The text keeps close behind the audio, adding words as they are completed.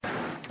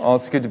Well,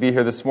 it's good to be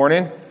here this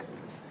morning.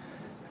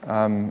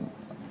 My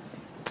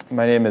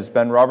name is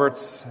Ben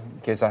Roberts.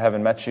 In case I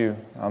haven't met you,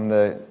 I'm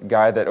the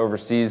guy that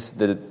oversees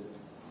the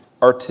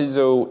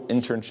Artizo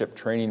Internship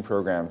Training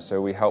Program. So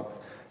we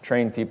help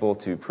train people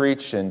to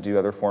preach and do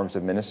other forms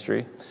of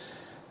ministry.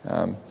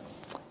 And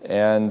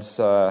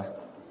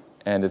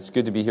it's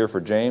good to be here for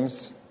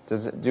James.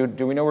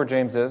 Do we know where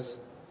James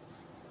is?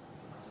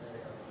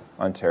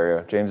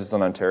 Ontario. James is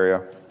in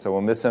Ontario. So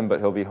we'll miss him, but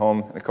he'll be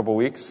home in a couple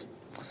weeks.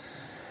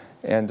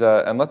 And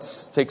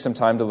let's take some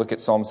time to look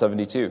at Psalm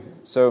 72.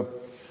 So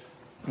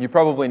you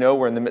probably know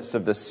we're in the midst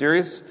of this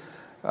series.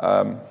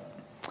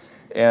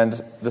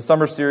 And the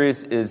summer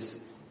series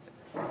is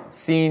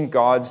seeing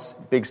God's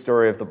big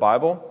story of the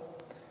Bible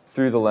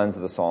through the lens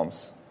of the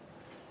Psalms.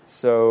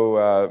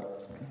 So,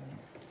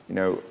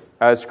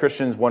 as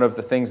Christians, one of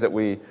the things that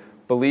we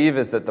believe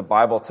is that the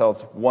Bible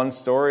tells one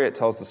story. It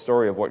tells the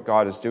story of what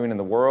God is doing in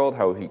the world,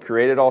 how He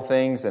created all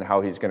things, and how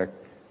He's going to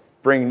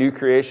bring new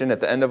creation at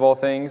the end of all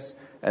things,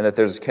 and that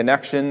there's a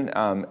connection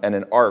and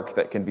an arc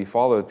that can be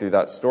followed through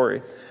that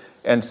story.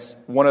 And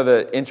one of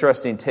the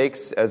interesting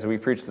takes as we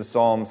preach the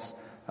Psalms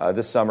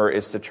this summer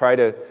is to try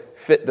to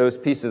fit those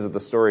pieces of the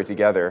story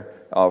together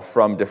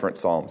from different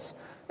Psalms.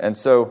 And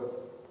so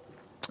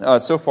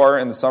far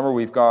in the summer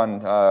we've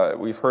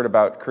heard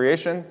about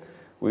creation.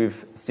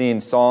 We've seen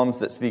Psalms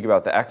that speak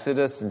about the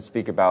Exodus and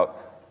speak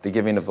about the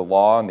giving of the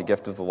law and the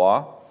gift of the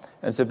law.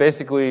 And so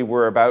basically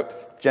we're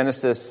about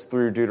Genesis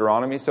through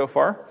Deuteronomy so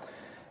far.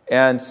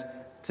 And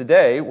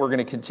today we're going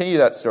to continue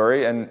that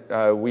story, and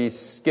we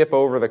skip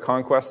over the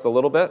conquest a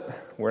little bit.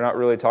 We're not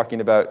really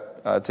talking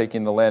about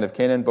taking the land of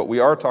Canaan, but we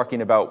are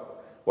talking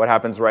about what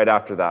happens right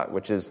after that,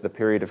 which is the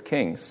period of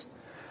kings,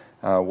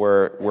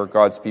 where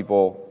God's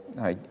people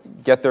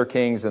get their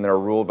kings and they're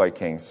ruled by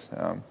kings.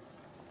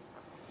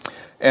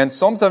 And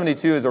Psalm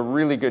 72 is a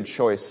really good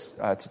choice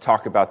to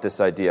talk about this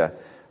idea,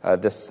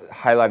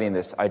 highlighting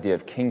this idea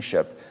of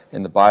kingship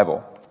in the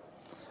Bible.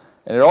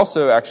 And it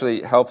also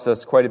actually helps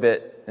us quite a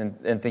bit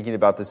in thinking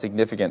about the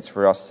significance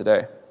for us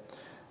today.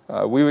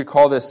 We would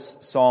call this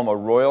psalm a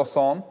royal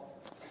psalm,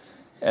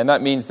 and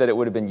that means that it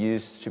would have been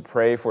used to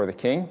pray for the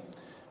king.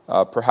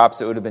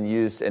 Perhaps it would have been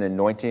used in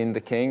anointing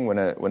the king when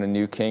a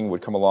new king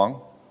would come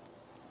along.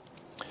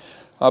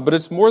 But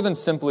it's more than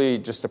simply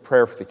just a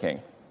prayer for the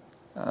king.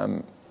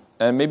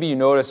 And maybe you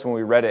noticed when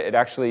we read it, it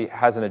actually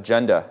has an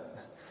agenda.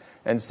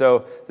 And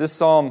so this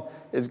psalm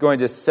is going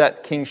to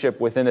set kingship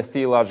within a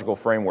theological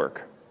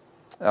framework.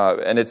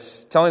 And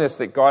it's telling us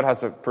that God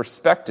has a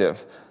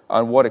perspective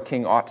on what a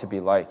king ought to be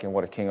like and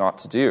what a king ought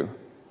to do.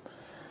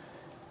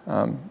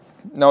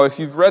 Now, if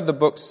you've read the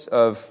books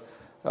of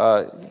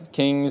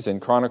Kings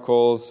and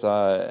Chronicles,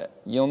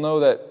 you'll know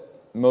that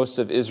most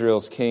of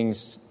Israel's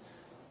kings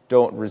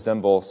don't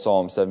resemble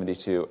Psalm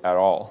 72 at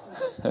all.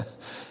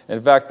 In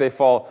fact, they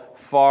fall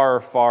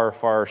far, far,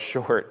 far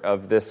short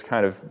of this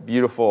kind of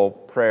beautiful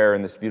prayer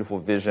and this beautiful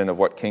vision of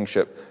what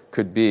kingship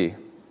could be.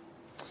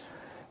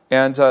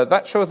 And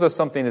that shows us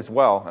something as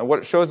well. And what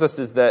it shows us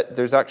is that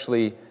there's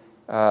actually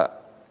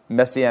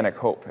messianic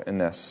hope in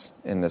this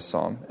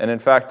psalm. And in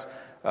fact,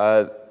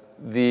 all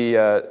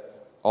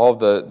of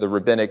the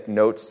rabbinic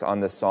notes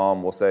on this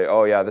psalm will say,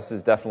 "Oh yeah, this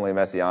is definitely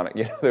messianic."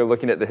 They're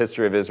looking at the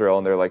history of Israel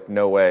and they're like,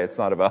 "No way, it's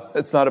not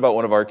about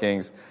one of our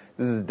kings.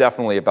 This is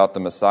definitely about the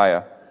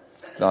Messiah,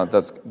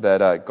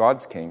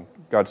 God's king,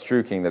 God's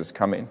true king that is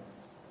coming."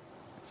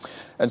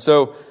 And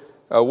so,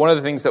 one of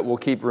the things that we'll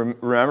keep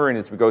remembering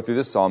as we go through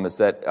this psalm is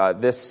that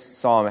this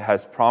psalm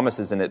has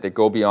promises in it that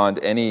go beyond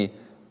any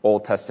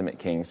Old Testament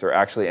kings or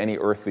actually any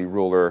earthly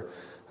ruler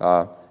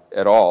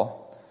at all.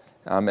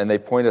 And they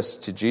point us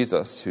to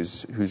Jesus,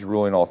 who's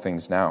ruling all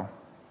things now.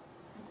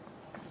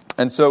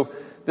 And so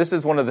this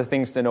is one of the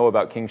things to know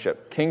about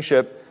kingship.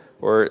 Kingship,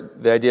 or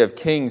the idea of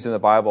kings in the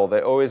Bible,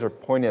 they always are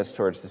pointing us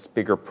towards this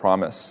bigger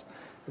promise,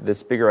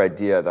 this bigger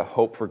idea, the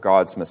hope for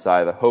God's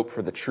Messiah, the hope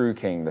for the true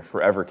king, the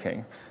forever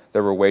king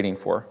that we're waiting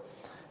for.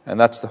 And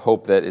that's the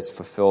hope that is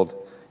fulfilled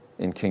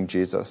in King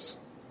Jesus.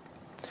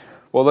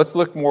 Well, let's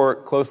look more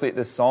closely at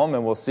this psalm,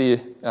 and we'll see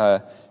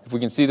if we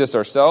can see this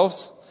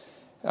ourselves.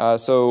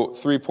 So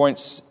 3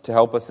 points to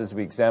help us as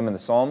we examine the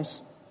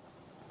Psalms,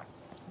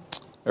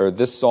 or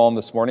this psalm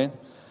this morning.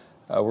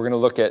 We're going to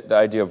look at the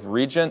idea of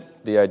regent,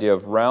 the idea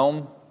of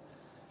realm,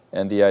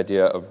 and the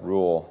idea of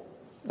rule.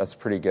 That's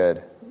pretty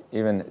good.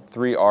 Even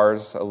 3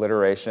 R's,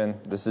 alliteration.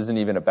 This isn't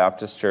even a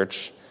Baptist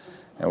church,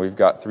 and we've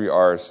got 3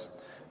 R's.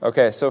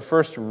 Okay, so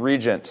first,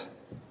 regent.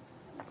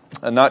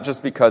 And not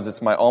just because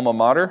it's my alma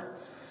mater,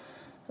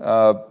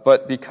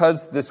 but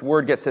because this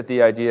word gets at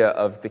the idea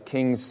of the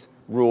king's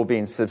rule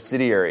being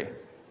subsidiary.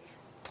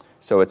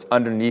 So it's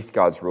underneath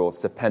God's rule.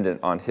 It's dependent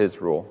on His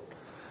rule.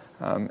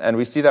 And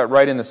we see that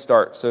right in the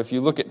start. So if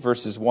you look at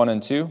verses 1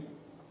 and 2,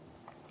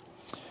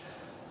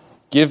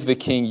 "Give the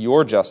king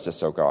your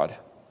justice, O God,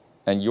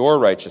 and your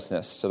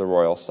righteousness to the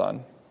royal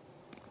son.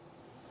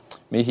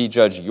 May he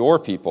judge your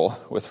people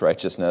with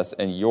righteousness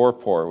and your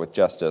poor with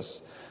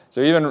justice."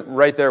 So even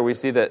right there we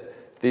see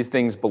that these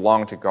things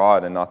belong to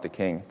God and not the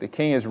king. The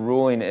king is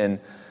ruling in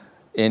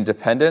in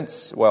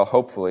dependence, well,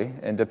 hopefully,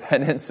 in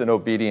dependence and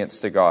obedience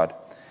to God,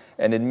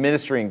 and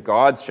administering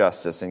God's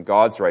justice and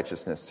God's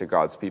righteousness to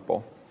God's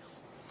people.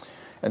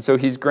 And so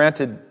he's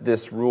granted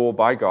this rule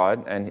by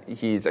God, and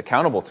he's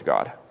accountable to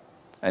God.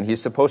 And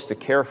he's supposed to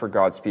care for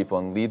God's people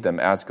and lead them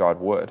as God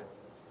would.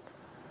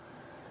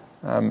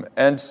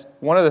 And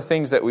one of the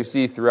things that we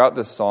see throughout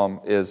this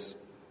psalm is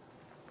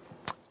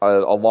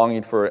a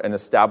longing for an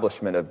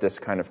establishment of this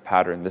kind of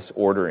pattern, this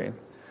ordering,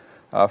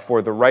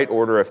 for the right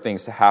order of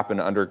things to happen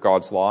under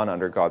God's law and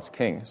under God's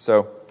king.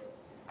 So,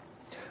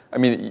 I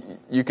mean,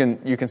 you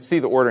can see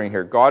the ordering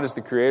here. God is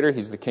the creator.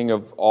 He's the king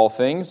of all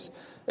things.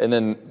 And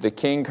then the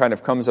king kind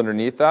of comes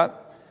underneath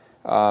that.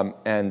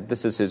 And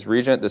this is his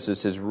regent. This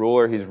is his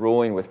ruler. He's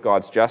ruling with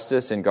God's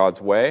justice in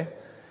God's way.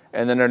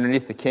 And then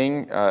underneath the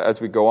king, as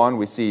we go on,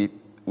 we see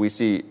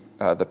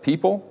the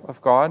people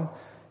of God.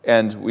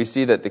 And we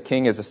see that the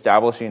king is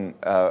establishing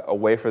a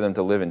way for them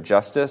to live in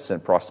justice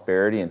and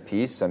prosperity and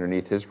peace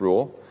underneath his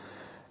rule.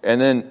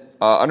 And then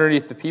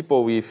underneath the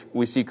people,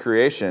 we see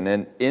creation.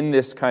 And in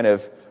this kind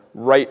of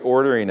right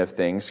ordering of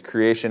things,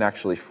 creation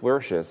actually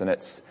flourishes. And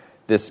it's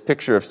this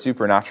picture of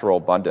supernatural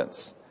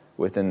abundance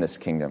within this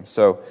kingdom.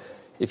 So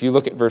if you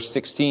look at verse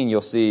 16,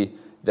 you'll see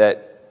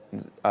that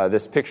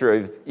this picture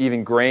of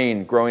even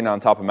grain growing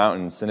on top of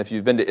mountains. And if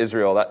you've been to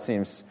Israel, that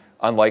seems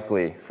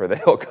unlikely for the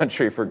hill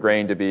country for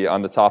grain to be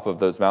on the top of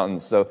those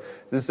mountains. So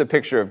this is a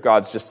picture of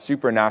God's just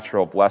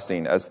supernatural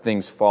blessing as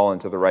things fall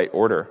into the right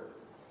order.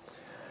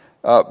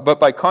 But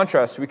by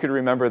contrast, we could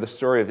remember the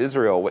story of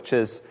Israel, which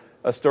is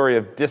a story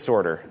of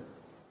disorder,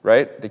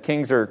 right? The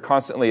kings are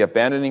constantly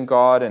abandoning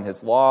God and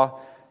his law,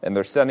 and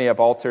they're setting up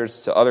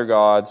altars to other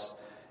gods.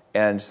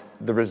 And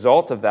the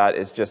result of that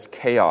is just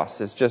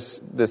chaos. It's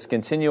just this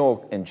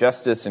continual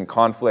injustice and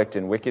conflict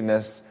and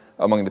wickedness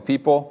among the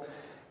people.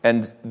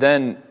 And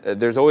then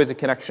there's always a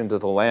connection to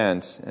the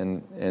land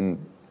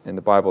in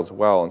the Bible as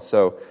well. And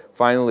so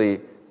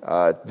finally,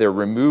 they're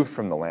removed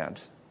from the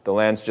land. The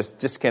land's just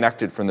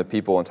disconnected from the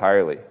people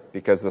entirely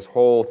because this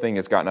whole thing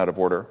has gotten out of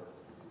order.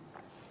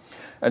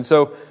 And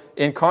so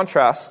in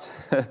contrast,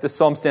 this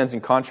psalm stands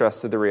in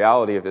contrast to the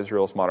reality of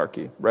Israel's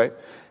monarchy, right?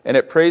 And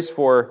it prays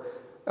for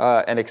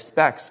and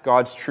expects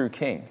God's true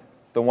king,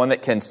 the one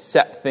that can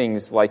set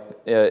things like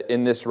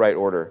in this right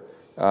order,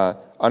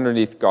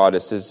 underneath God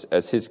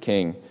as his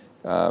king,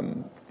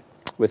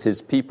 with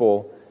his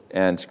people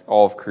and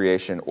all of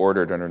creation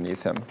ordered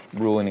underneath him,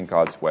 ruling in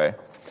God's way.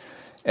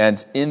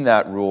 And in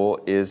that rule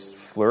is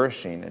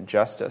flourishing and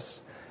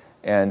justice.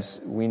 And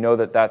we know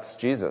that that's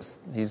Jesus.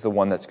 He's the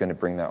one that's going to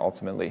bring that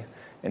ultimately.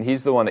 And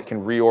he's the one that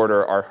can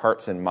reorder our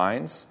hearts and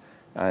minds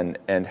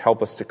and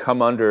help us to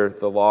come under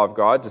the law of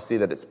God to see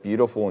that it's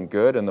beautiful and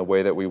good in the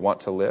way that we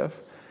want to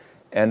live.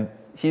 And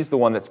he's the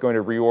one that's going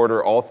to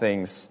reorder all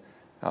things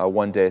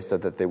one day so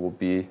that they will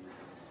be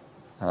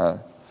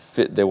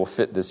fit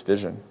this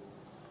vision.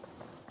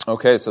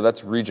 Okay, so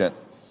that's regent.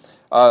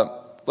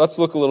 Let's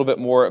look a little bit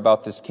more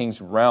about this king's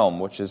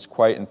realm, which is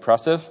quite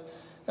impressive.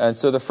 And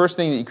so the first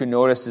thing that you can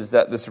notice is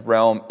that this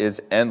realm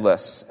is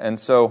endless. And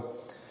so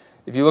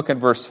if you look at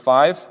verse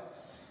 5,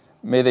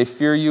 may they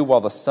fear you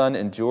while the sun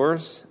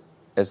endures,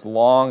 as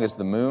long as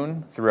the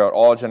moon, throughout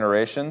all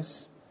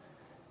generations.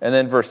 And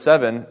then verse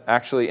 7,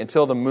 actually,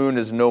 until the moon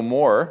is no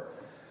more.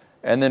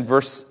 And then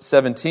verse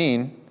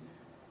 17,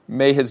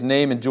 may his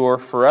name endure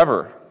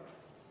forever.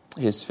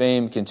 His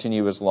fame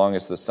continue as long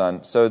as the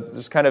sun. So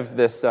there's kind of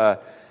this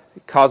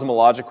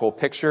cosmological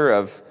picture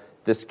of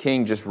this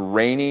king just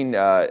reigning,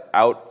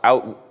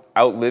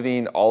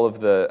 outliving all of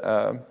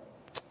the,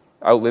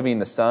 outliving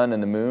the sun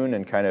and the moon,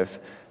 and kind of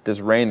this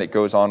reign that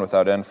goes on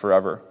without end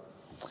forever.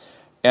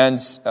 And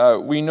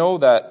we know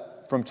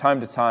that from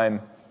time to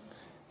time,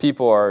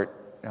 people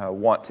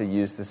want to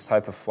use this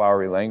type of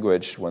flowery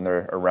language when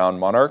they're around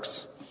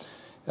monarchs.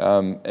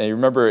 And you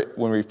remember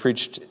when we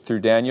preached through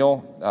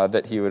Daniel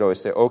that he would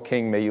always say, "O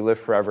king, may you live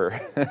forever."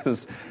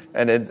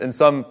 And in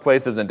some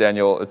places in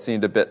Daniel, it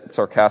seemed a bit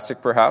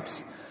sarcastic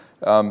perhaps.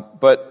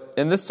 But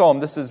in this psalm,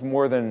 this is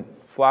more than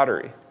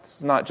flattery. This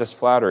is not just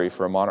flattery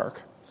for a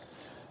monarch.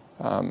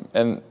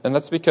 And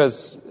that's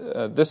because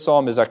this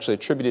psalm is actually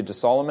attributed to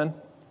Solomon.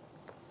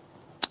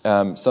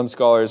 Some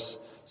scholars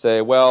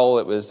say, well,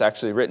 it was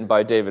actually written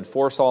by David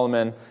for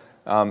Solomon.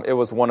 It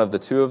was one of the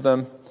two of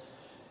them.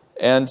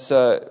 And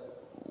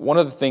one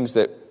of the things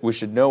that we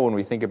should know when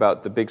we think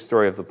about the big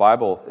story of the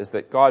Bible is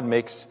that God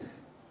makes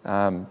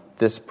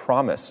this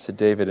promise to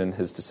David and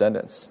his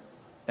descendants.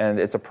 And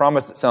it's a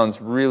promise that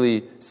sounds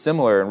really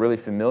similar and really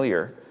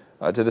familiar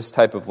to this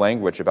type of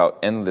language about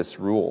endless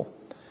rule.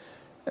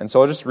 And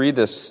so I'll just read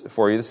this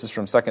for you. This is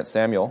from 2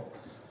 Samuel.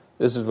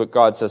 This is what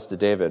God says to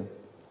David.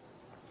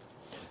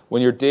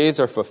 When your days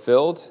are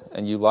fulfilled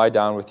and you lie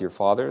down with your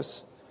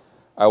fathers,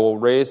 I will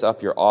raise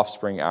up your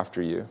offspring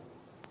after you,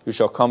 who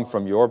shall come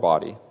from your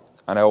body,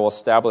 and I will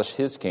establish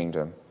his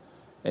kingdom,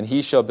 and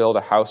he shall build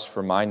a house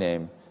for my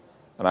name,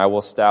 and I will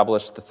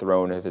establish the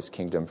throne of his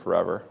kingdom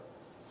forever.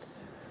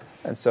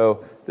 And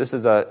so this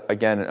is,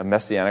 again, a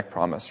messianic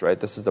promise, right?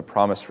 This is a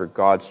promise for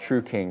God's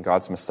true king,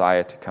 God's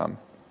Messiah to come.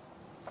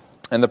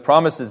 And the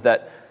promise is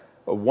that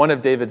one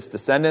of David's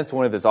descendants,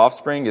 one of his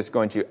offspring, is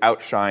going to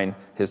outshine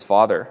his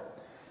father.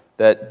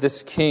 That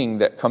this king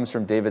that comes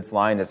from David's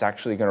line is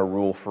actually going to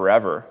rule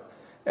forever.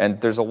 And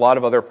there's a lot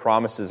of other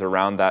promises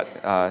around that.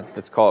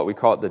 We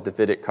call it the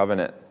Davidic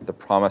covenant, the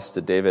promise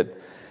to David.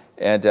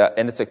 And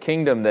it's a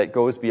kingdom that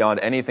goes beyond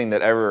anything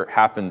that ever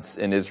happens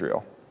in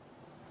Israel.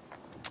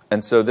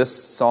 And so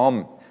this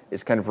psalm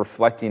is kind of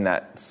reflecting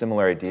that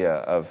similar idea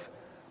of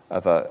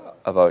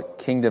a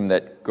kingdom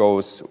that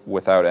goes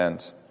without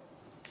end.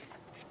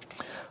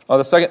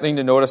 The second thing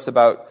to notice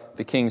about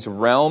the king's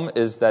realm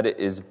is that it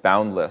is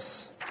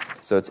boundless.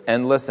 So it's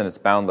endless and it's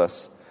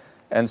boundless.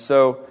 And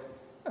so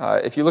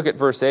if you look at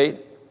verse 8,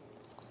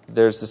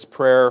 there's this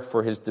prayer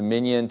for his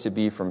dominion to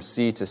be from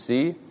sea to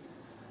sea,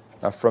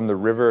 from the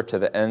river to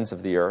the ends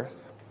of the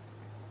earth.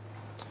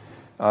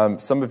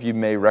 Some of you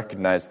may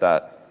recognize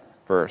that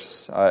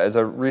verse. As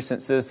a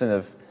recent citizen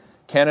of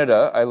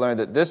Canada, I learned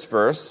that this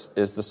verse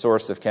is the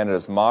source of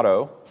Canada's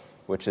motto,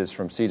 which is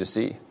from sea to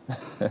sea.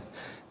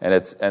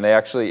 And they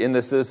actually, in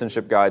the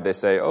citizenship guide, they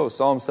say,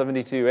 Psalm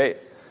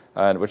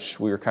 72:8, which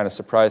we were kind of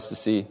surprised to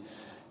see.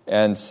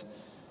 And,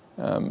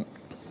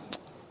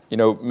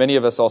 many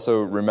of us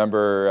also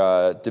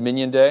remember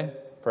Dominion Day,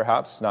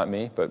 perhaps, not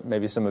me, but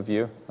maybe some of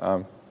you.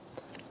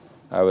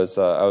 I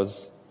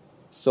was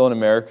still in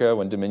America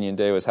when Dominion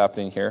Day was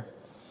happening here.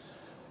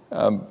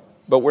 But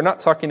we're not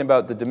talking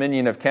about the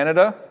Dominion of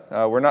Canada.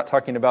 We're not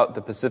talking about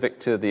the Pacific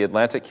to the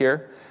Atlantic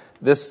here.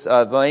 This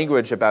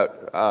language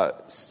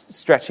about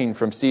stretching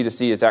from sea to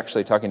sea is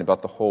actually talking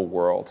about the whole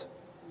world.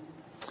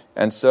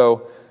 And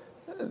so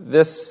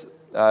this,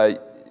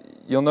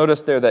 you'll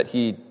notice there that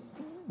he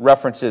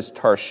references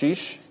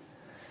Tarshish.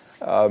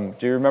 Do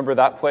you remember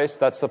that place?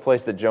 That's the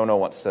place that Jonah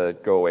wants to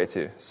go away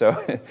to. So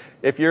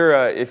if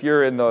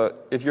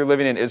you're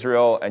living in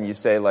Israel and you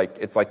say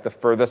it's like the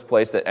furthest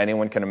place that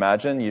anyone can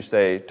imagine, you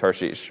say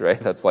Tarshish, right?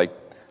 That's like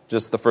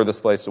just the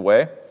furthest place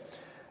away.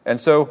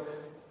 And so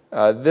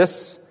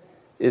this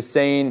is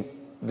saying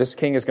this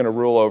king is going to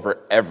rule over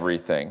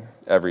everything.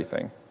 And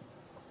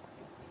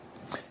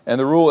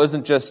the rule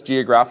isn't just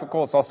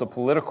geographical, it's also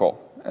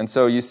political. And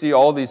so you see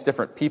all these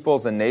different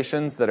peoples and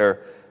nations that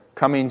are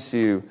coming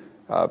to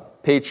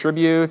pay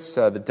tributes.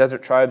 The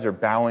desert tribes are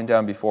bowing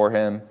down before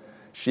him.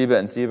 Sheba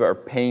and Seba are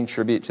paying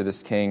tribute to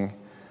this king.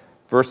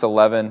 Verse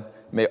 11,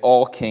 may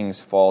all kings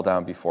fall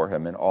down before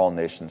him and all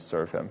nations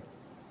serve him.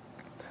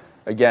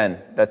 Again,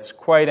 that's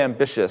quite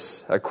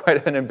ambitious,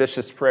 quite an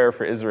ambitious prayer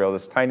for Israel,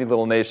 this tiny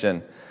little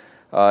nation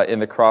in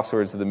the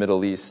crossroads of the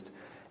Middle East.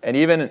 And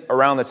even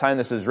around the time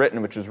this was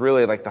written, which was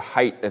really like the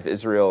height of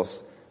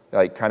Israel's,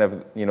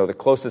 the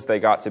closest they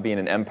got to being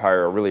an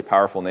empire, a really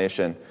powerful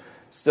nation,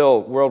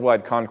 still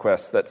worldwide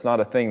conquest, that's not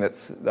a thing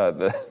that's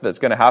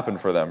going to happen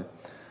for them.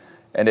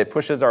 And it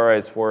pushes our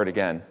eyes forward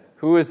again.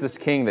 Who is this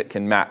king that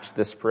can match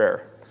this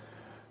prayer?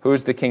 Who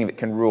is the king that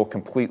can rule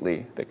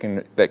completely, that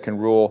can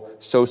rule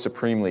so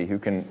supremely, who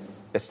can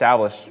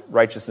establish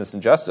righteousness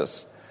and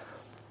justice?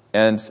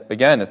 And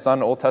again, it's not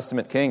an Old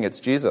Testament king, it's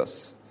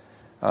Jesus.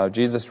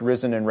 Jesus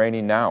risen and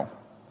reigning now.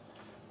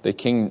 The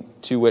king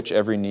to which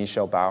every knee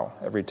shall bow,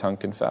 every tongue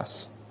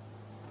confess.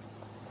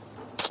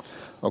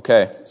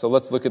 Okay, so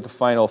let's look at the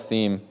final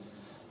theme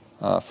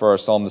for our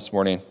psalm this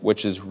morning,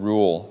 which is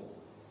rule.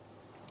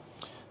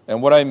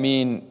 And what I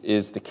mean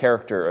is the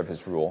character of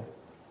his rule.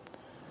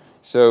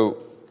 So,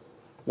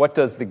 what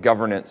does the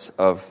governance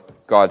of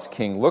God's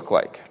king look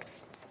like?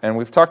 And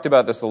we've talked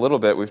about this a little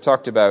bit. We've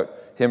talked about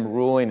him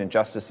ruling in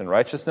justice and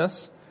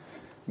righteousness,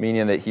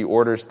 meaning that he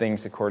orders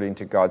things according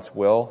to God's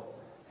will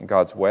and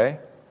God's way.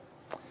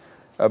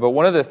 But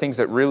one of the things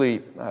that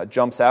really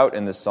jumps out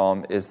in this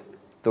psalm is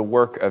the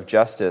work of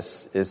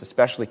justice is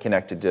especially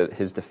connected to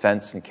his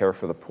defense and care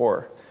for the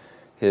poor.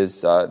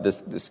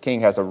 This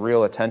king has a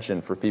real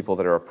attention for people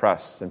that are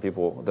oppressed and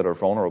people that are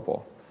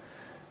vulnerable.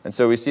 And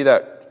so we see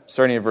that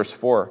starting in verse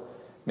 4.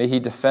 May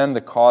he defend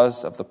the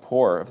cause of the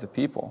poor of the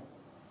people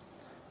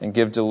and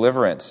give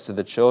deliverance to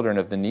the children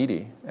of the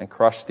needy and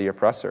crush the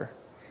oppressor.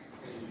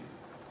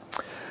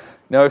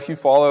 Now, if you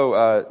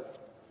follow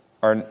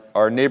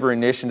our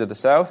neighboring nation to the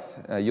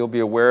south, you'll be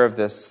aware of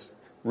this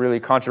really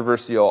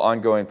controversial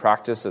ongoing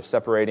practice of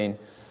separating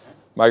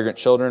migrant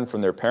children from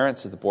their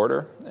parents at the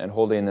border and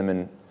holding them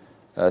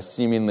in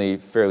seemingly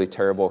fairly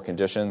terrible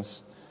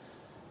conditions.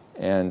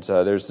 And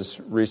there's this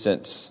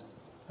recent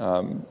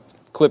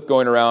clip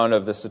going around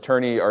of this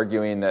attorney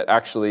arguing that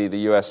actually the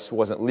U.S.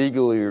 wasn't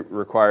legally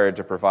required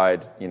to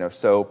provide,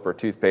 soap or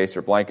toothpaste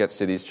or blankets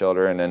to these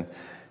children. And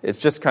it's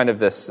just kind of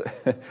this,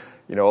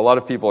 a lot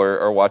of people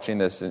are watching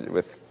this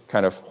with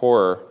kind of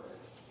horror.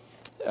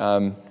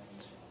 And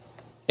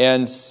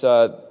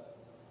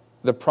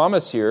the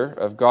promise here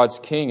of God's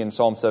king in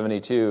Psalm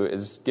 72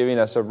 is giving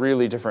us a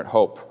really different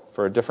hope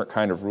for a different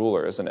kind of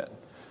ruler, isn't it?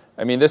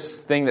 I mean,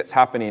 this thing that's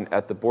happening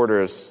at the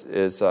borders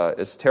is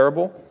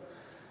terrible.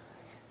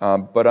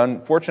 But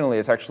unfortunately,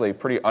 it's actually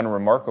pretty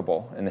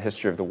unremarkable in the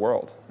history of the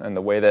world and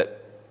the way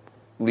that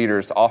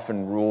leaders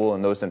often rule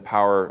and those in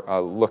power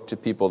look to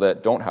people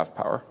that don't have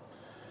power.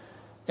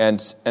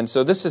 And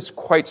so this is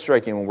quite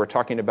striking when we're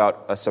talking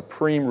about a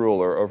supreme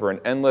ruler over an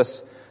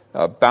endless,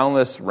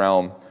 boundless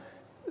realm,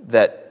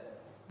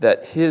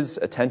 that his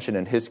attention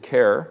and his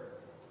care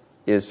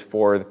is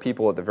for the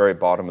people at the very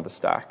bottom of the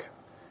stack.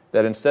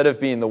 That instead of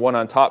being the one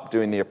on top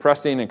doing the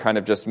oppressing and kind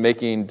of just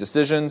making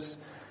decisions,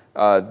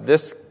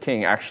 this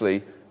king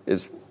actually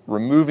is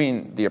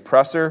removing the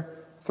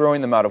oppressor,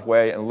 throwing them out of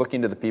way, and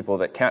looking to the people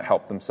that can't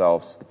help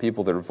themselves, the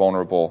people that are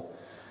vulnerable,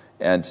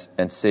 and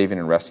saving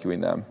and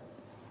rescuing them.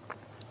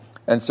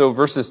 And so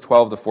verses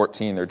 12 to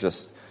 14 are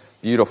just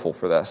beautiful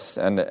for this,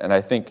 and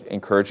I think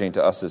encouraging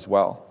to us as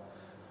well.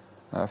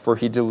 For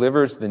he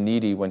delivers the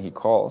needy when he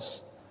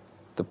calls,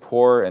 the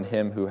poor and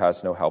him who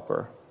has no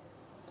helper.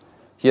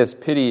 He has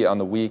pity on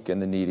the weak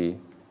and the needy,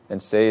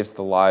 and saves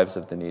the lives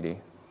of the needy.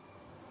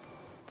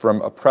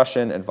 From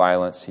oppression and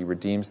violence he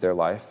redeems their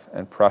life,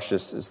 and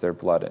precious is their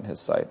blood in his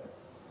sight.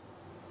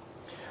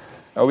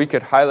 Now we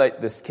could highlight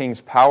this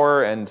king's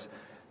power and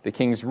the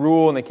king's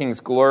rule and the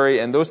king's glory,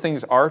 and those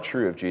things are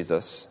true of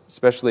Jesus,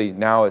 especially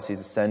now as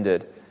he's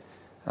ascended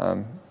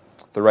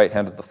the right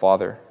hand of the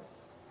Father.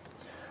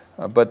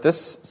 But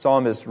this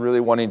psalm is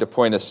really wanting to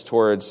point us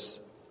towards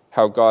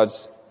how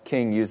God's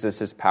king uses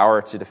his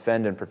power to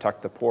defend and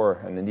protect the poor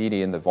and the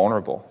needy and the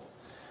vulnerable,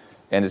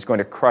 and is going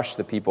to crush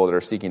the people that are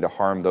seeking to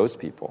harm those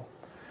people.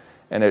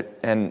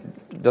 And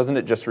doesn't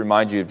it just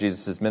remind you of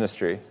Jesus'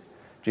 ministry?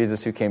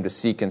 Jesus who came to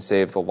seek and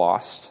save the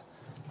lost,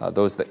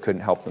 those that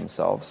couldn't help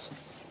themselves.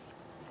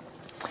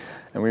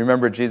 And we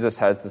remember Jesus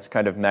has this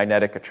kind of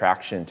magnetic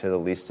attraction to the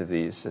least of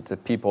these, to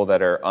people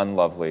that are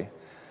unlovely,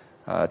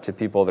 to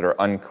people that are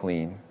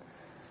unclean.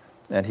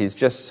 And he's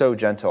just so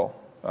gentle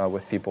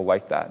with people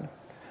like that.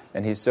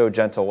 And he's so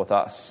gentle with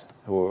us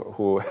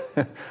who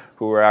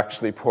are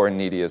actually poor and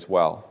needy as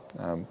well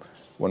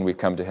when we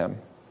come to him.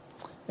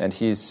 And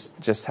he's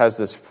just has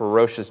this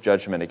ferocious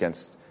judgment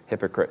against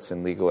hypocrites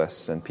and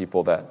legalists and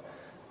people that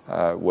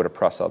would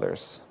oppress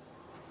others.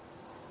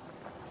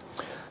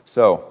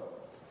 So,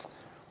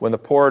 when the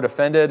poor are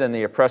defended and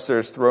the oppressor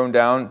is thrown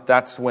down,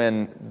 that's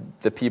when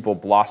the people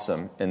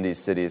blossom in these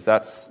cities.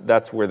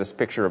 That's where this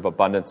picture of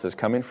abundance is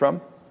coming from.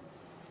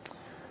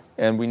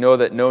 And we know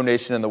that no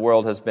nation in the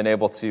world has been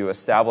able to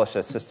establish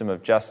a system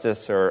of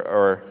justice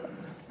or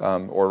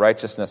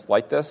righteousness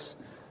like this.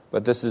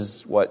 But this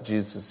is what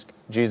Jesus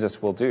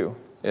will do: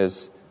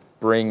 is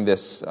bring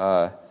this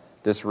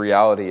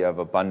reality of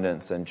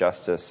abundance and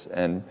justice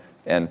and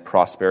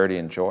prosperity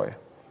and joy.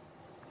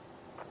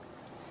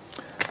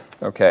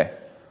 Okay.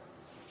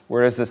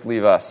 Where does this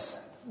leave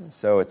us?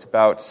 So it's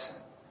about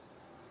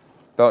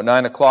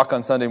 9 o'clock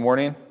on Sunday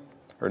morning,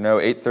 or no,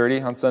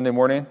 8:30 on Sunday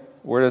morning.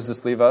 Where does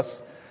this leave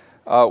us?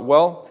 There's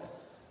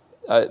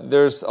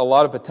a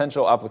lot of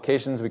potential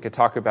applications. We could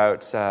talk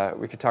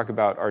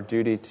about our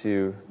duty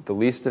to the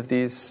least of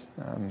these.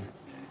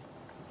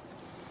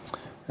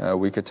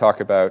 We could talk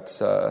about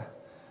the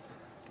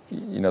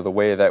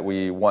way that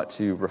we want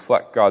to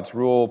reflect God's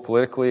rule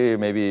politically.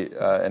 Maybe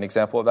an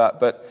example of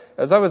that. But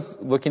as I was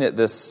looking at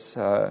this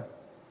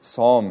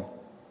psalm,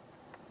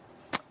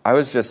 I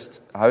was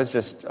just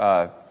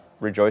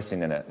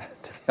rejoicing in it.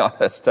 To be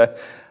honest,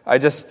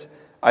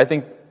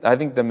 I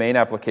think the main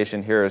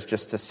application here is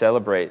just to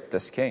celebrate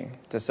this king,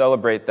 to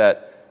celebrate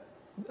that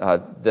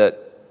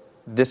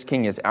this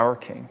king is our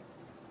king.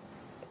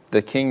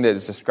 The king that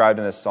is described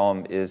in this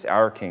psalm is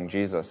our King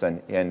Jesus,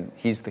 and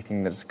he's the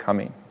king that is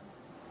coming.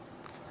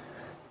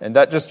 And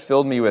that just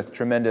filled me with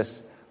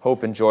tremendous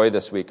hope and joy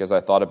this week as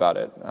I thought about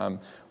it.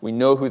 We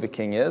know who the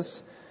king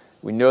is.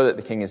 We know that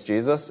the king is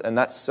Jesus, and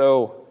that's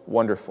so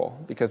wonderful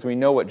because we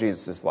know what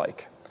Jesus is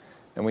like.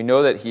 And we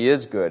know that he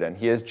is good, and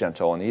he is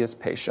gentle, and he is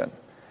patient,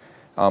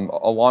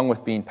 along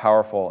with being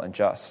powerful and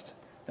just.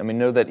 And we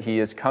know that he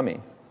is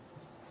coming.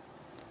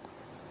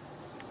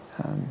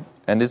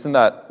 And isn't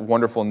that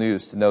wonderful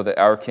news to know that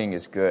our king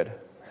is good,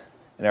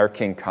 and our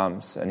king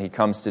comes, and he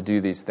comes to do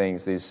these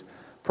things, these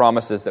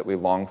promises that we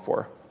long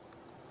for.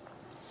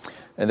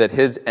 And that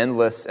his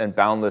endless and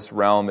boundless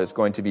realm is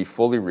going to be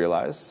fully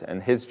realized,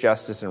 and his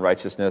justice and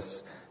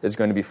righteousness is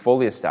going to be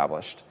fully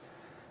established.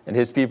 And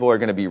his people are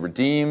going to be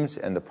redeemed,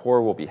 and the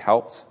poor will be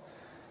helped.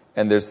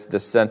 And there's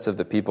this sense of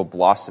the people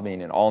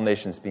blossoming and all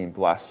nations being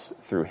blessed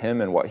through him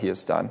and what he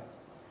has done.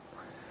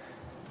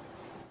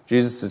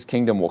 Jesus'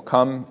 kingdom will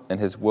come, and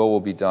his will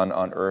be done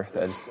on earth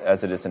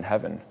as it is in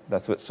heaven.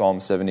 That's what Psalm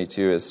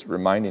 72 is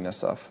reminding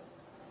us of.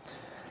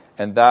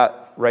 And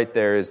that right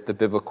there is the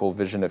biblical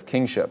vision of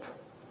kingship.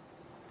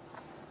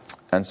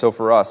 And so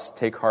for us,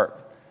 take heart.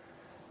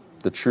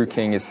 The true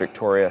king is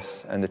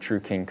victorious, and the true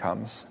king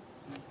comes.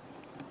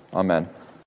 Amen.